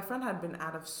my friend had been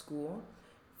out of school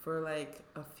for like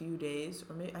a few days,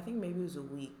 or maybe it was a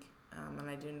week, and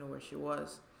I didn't know where she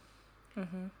was.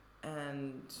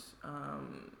 And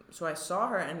so I saw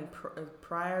her, and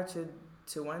prior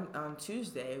to when on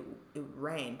Tuesday it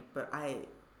rained, but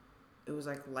it was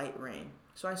like light rain.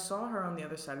 So I saw her on the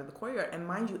other side of the courtyard, and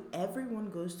mind you, everyone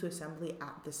goes to assembly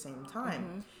at the same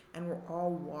time, and we're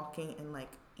all walking in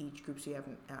like each group. So you have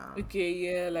Okay,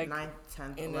 yeah, like 9th,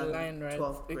 10th, in 11th, a line, right?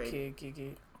 12th grade.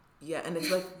 Okay. Yeah, and it's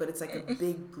like a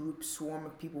big group swarm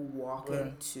of people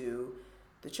walking to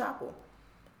the chapel.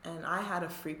 And I had a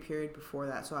free period before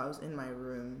that, so I was in my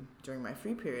room during my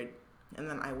free period, and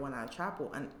then I went out of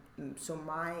chapel, and so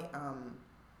my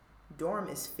dorm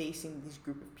is facing this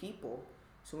group of people.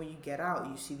 So when you get out,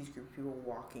 you see these group of people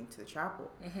walking to the chapel.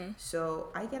 So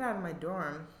I get out of my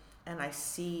dorm, and I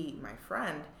see my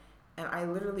friend, and I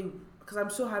literally, because I'm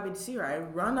so happy to see her, I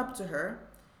run up to her,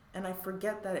 and I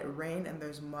forget that it rained and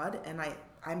there's mud, and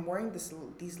I'm wearing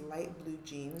these light blue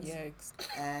jeans. Yikes.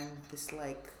 And this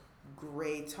like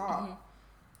gray top,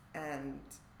 and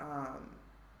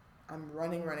I'm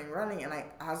running, and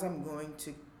as I'm going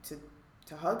to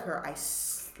hug her,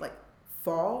 like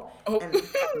fall, and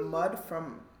mud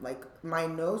from like my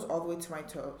nose all the way to my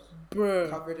toes,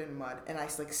 covered in mud, and I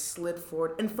like slid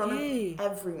forward in front of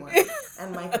everyone,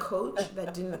 and my coach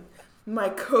that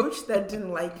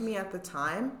didn't like me at the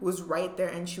time was right there,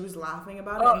 and she was laughing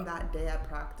about it. And that day at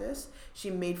practice,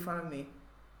 she made fun of me.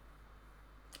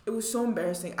 It was so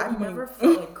embarrassing. I've never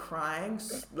felt like crying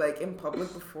like in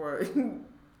public before.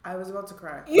 I was about to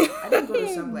cry. I didn't go to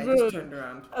assembly. I just turned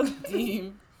around. That's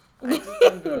deep. I just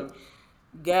turned around.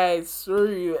 Guys,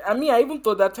 sorry. I mean, I even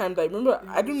thought that time that I remember.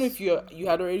 I don't know if you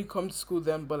had already come to school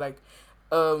then, but like,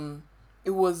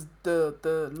 it was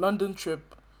the London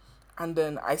trip, and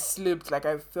then I slipped. Like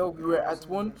I felt we were at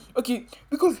one. Okay,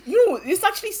 because it's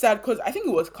actually sad because I think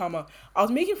it was karma. I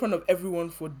was making fun of everyone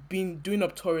for doing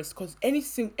up tourists because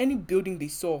any building they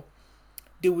saw,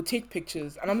 they would take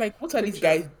pictures, and I'm like, what are these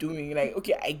guys doing? Like,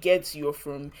 okay, I get you're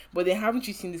from, but then haven't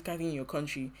you seen this kind of thing in your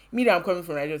country? Me that I'm coming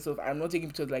from Nigeria, so I'm not taking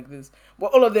pictures like this.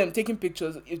 But all of them taking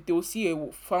pictures. If they will see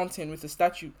a fountain with a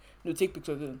statue, they'll take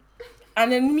pictures of it.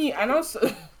 And then me, and also,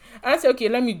 and I said, okay,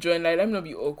 let me join. Like, let me not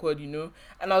be awkward. And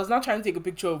I was now trying to take a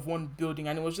picture of one building,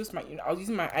 and it was just I was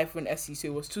using my iPhone SE, so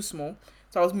it was too small.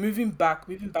 So I was moving back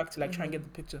to like try and get the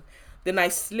picture. Then I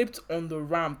slipped on the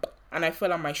ramp, and I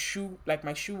fell on my shoe. Like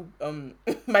my shoe,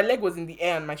 my leg was in the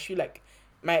air, and my shoe, like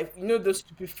those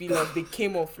stupid feelers, they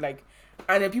came off like,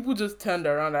 and then people just turned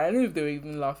around. I don't know if they were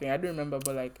even laughing. I don't remember,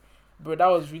 but like, bro, that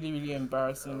was really really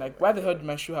embarrassing. Like, why the hell did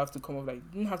my shoe have to come off? Like,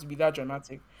 it didn't have to be that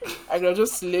dramatic. I could have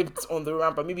just slipped on the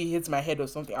ramp and maybe hit my head or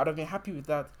something. I'd have been happy with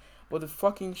that. But the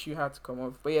fucking shoe had to come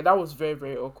off. But yeah, that was very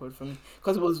very awkward for me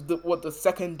because it was the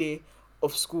second day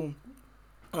of school.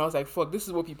 And I was like, fuck, this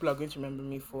is what people are going to remember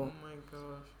me for. Oh my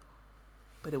gosh.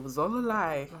 But it was all a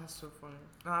lie. That's so funny.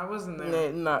 No, I wasn't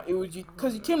there. Nah, it was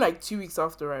because you came like 2 weeks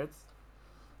after, right?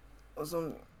 Or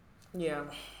something. Yeah.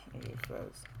 Okay,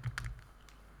 first.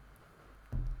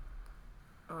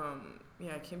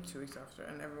 Yeah, I came 2 weeks after,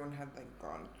 and everyone had like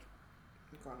gone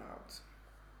out.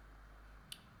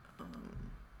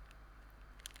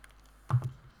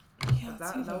 Yeah,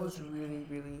 that was really,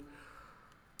 really,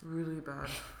 really bad.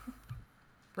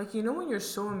 Like, when you're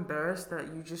so embarrassed that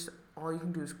all you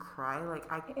can do is cry. Like,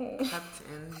 I kept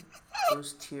in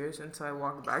those tears until I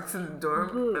walked back to the dorm,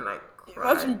 bro, and I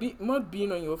cried. Imagine mud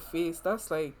being on your face. That's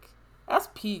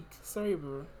peak. Sorry,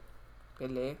 bro.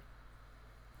 Pele.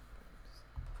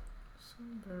 So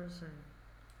embarrassing.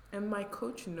 And my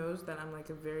coach knows that I'm like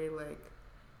a very like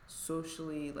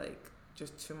socially like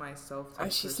just to myself And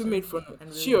type she still person made fun of and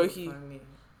really she or make he. fun of me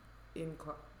in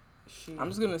she I'm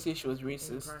just gonna say she was in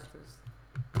racist. practice.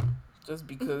 Just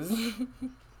because.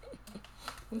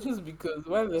 Just because.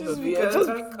 Why the hell? Just Yeah, because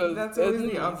just because. that's There's always no the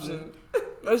reason. option.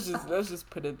 Let's just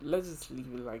put it. Let's just leave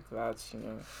it like that.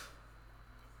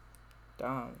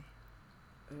 Damn.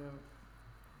 Yeah.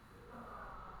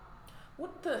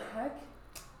 What the heck?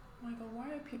 Oh my god,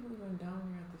 why are people even down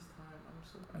here at this time? I'm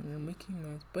so And you're confused. making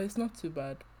noise, but it's not too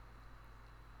bad.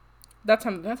 That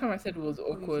time I said it was Oh,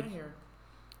 you awkward. can't hear.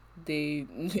 They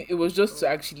it was just to Oh.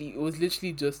 actually it was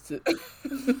literally just to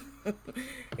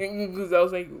because I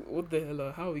was like, what the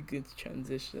hell? How are we going to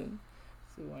transition?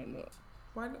 So why not?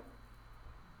 Why don't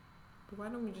why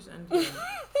don't we just end here?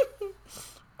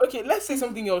 Okay, let's say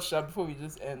something else, Sha, before we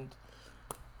just end.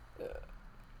 Uh,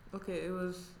 Okay, it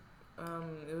was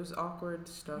awkward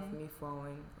stuff, mhm. me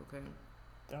falling, okay.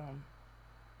 Damn.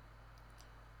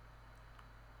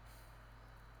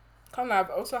 Kind of.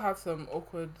 I've also had some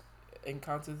awkward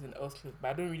encounters in Elsley, but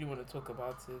I don't really want to talk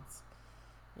about it.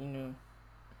 You know.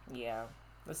 Yeah.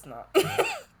 Let's not.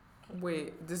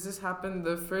 Wait, does this happen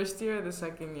the first year or the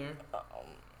second year?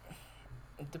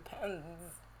 It depends.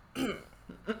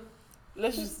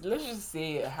 Let's just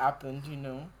say it happened.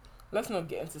 Let's not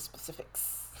get into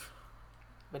specifics.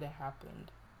 But it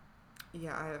happened.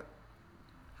 Yeah,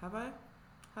 have I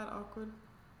had awkward?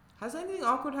 Has anything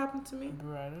awkward happened to me?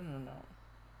 Bro, I don't know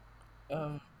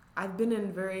now. I've been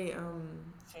in very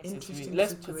interesting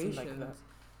Let's put it like that. situations. Let's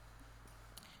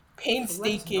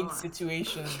Painstaking not.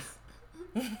 situations.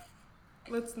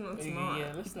 Let's Okay, not.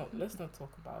 yeah, let's not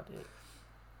talk about it.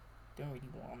 Don't really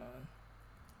wanna.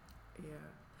 Yeah.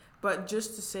 But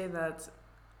just to say that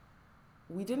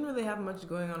we didn't really have much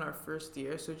going on our first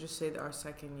year, so just say that our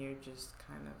second year just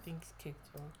kind of Things kicked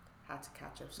off. had to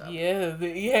catch us up. Yeah,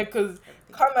 because Everything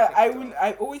kind of kicked off.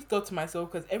 I always thought to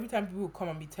myself, because every time people would come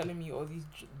and be telling me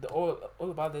all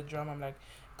about the drama, I'm like,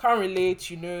 can't relate.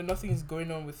 Nothing's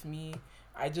going on with me.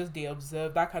 They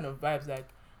observe that kind of vibes, like,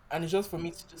 and it's just for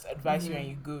me to just advise you Mm-hmm. and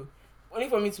you go. Only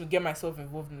for me to get myself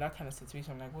involved in that kind of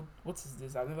situation. I'm like, what is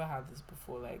this? I've never had this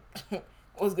before. Like,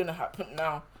 what's gonna happen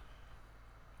now?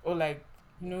 Or like,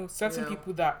 certain Yeah.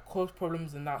 people that cause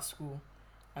problems in that school.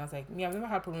 And I was like, me, I've never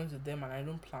had problems with them, and I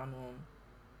don't plan on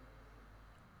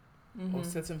or Mm-hmm.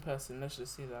 certain person. Let's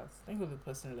just say that. Think of the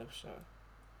person left show.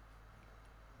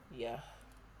 Yeah,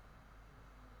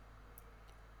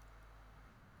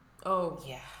 Oh.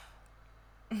 yeah.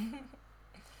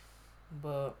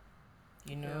 But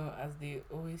Yeah. as they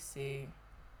always say,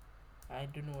 I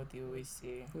don't know what they always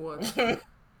say. What?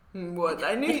 What?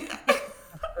 I knew.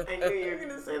 I knew you were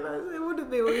gonna say that. What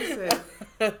did they always say?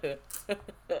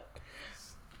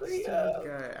 Yeah, Stupid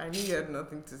guy. I knew you had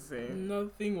nothing to say.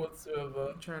 nothing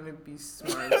whatsoever. Trying to be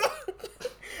smart,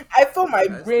 I thought my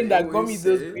as brain they that got me always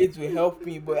those say. grades will help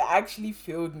me, but it actually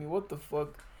failed me. What the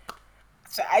fuck?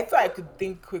 So I thought I could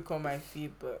think quick on my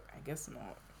feet, but I guess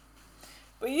not.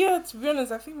 But yeah, to be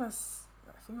honest, I think that's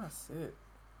it.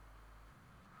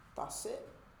 That's it.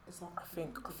 Is that I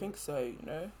think so.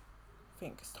 I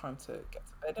think it's time to get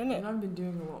to bed, And innit? I've been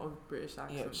doing a lot of British Yeah,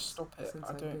 accents stop it. since I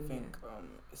I've don't been think here.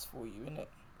 it's for you, innit?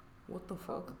 What the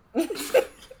fuck?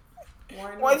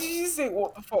 Why Why not? did you say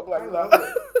what the fuck I like love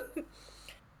that? it.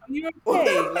 Are you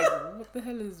okay? Like, what the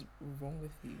hell is wrong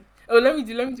with you? Oh, let me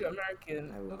do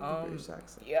American. I love the British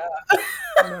accent. Yeah,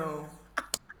 No.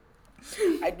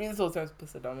 I do this all the time to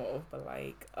piss it off, but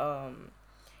like,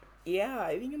 yeah,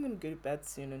 I think I'm gonna go to bed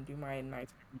soon and do my night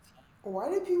routine. Why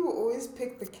do people always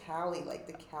pick the Cali, like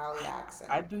the Cali accent,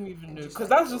 I don't even and know, just cause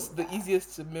like that's go just with the that?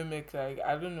 easiest to mimic. Like,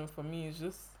 I don't know. For me, it's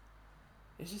just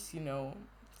it's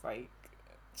like,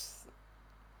 just,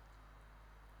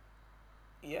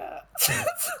 yeah.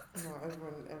 No,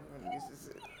 everyone uses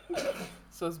it.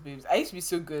 Sauce babes. I used to be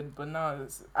so good, but now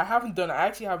I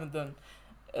actually haven't done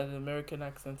an American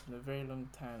accent in a very long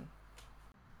time.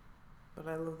 But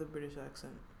I love the British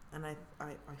accent, and I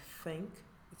think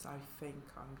I think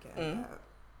I'm getting Mm. that.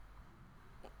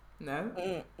 No.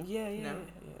 Yeah, yeah, No.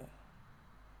 yeah, yeah.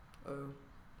 Oh.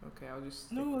 Okay, I'll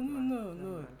just No, stick no, with mine. no, Never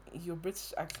no. mind. Your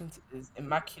British accent is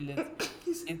immaculate.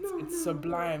 He said It's no, it's no, no.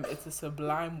 sublime. It's a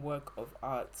sublime work of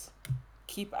art.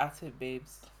 Keep at it,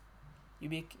 babes. You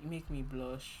make me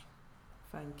blush.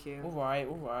 Thank you. All right,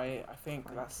 all right. I think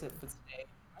Thank that's you. it for today,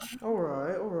 All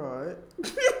right, all right.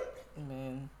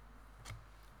 man.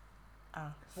 I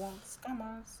want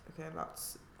scammers. Okay,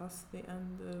 that's the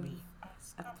end We of are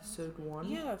scammers. episode 1.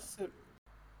 Yeah. So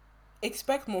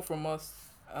expect more from us.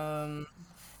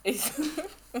 It's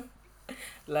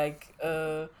like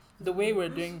the way we're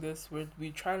doing this,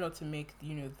 we try not to make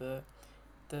the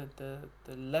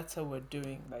letter we're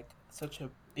doing like such a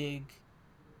big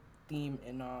theme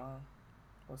in our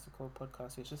what's it called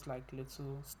podcast. It's just like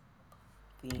little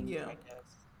themes, Yeah, I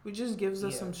guess. which just gives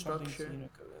us Yeah, some something to structure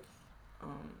go with.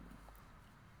 um,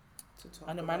 to And talk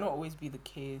it might not about. always be the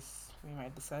case. We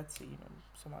might decide to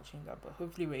somehow change that, but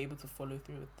hopefully we're able to follow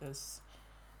through with this.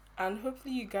 And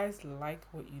hopefully you guys like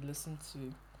what you listen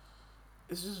to.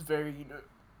 It's just very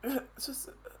it's just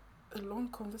a long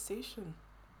conversation.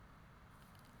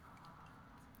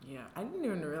 Yeah, I didn't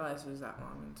even realize it was that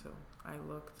long until I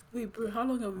looked. Wait, bro, how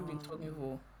long have we been talking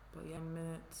for? But yeah,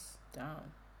 minutes.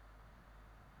 Down.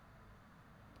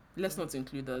 Let's not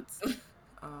include that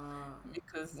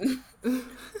because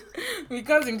we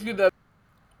can't include that.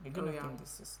 You're Oh gonna yeah. think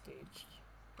this is staged,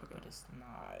 Okay. but it's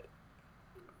not.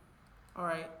 All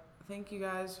right. Thank you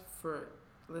guys for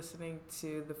listening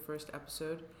to the first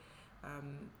episode.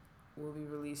 We'll be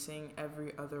releasing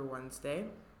every other Wednesday,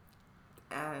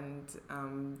 and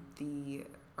the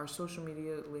our social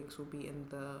media links will be in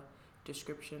the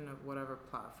description of whatever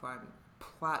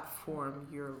platform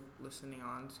you're listening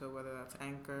on. So whether that's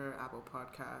Anchor, Apple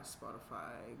Podcast,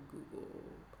 Spotify, Google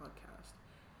Podcast,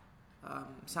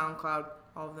 SoundCloud,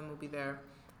 all of them will be there,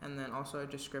 and then also a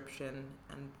description,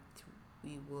 and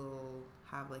we will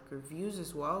have like reviews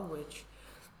as well, which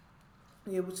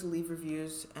be able to leave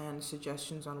reviews and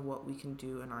suggestions on what we can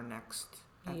do in our next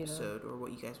Yeah. episode or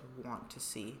what you guys want to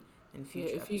see in Yeah, future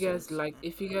episodes.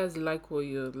 if you guys like what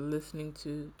you're listening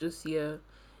to, just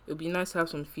it'd be nice to have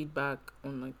some feedback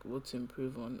on like what to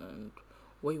improve on and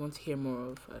what you want to hear more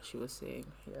of, as she was saying.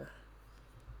 Yeah.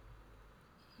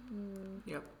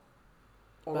 Yep.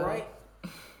 All Bye. right.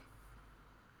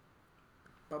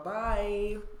 Bye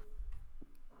bye.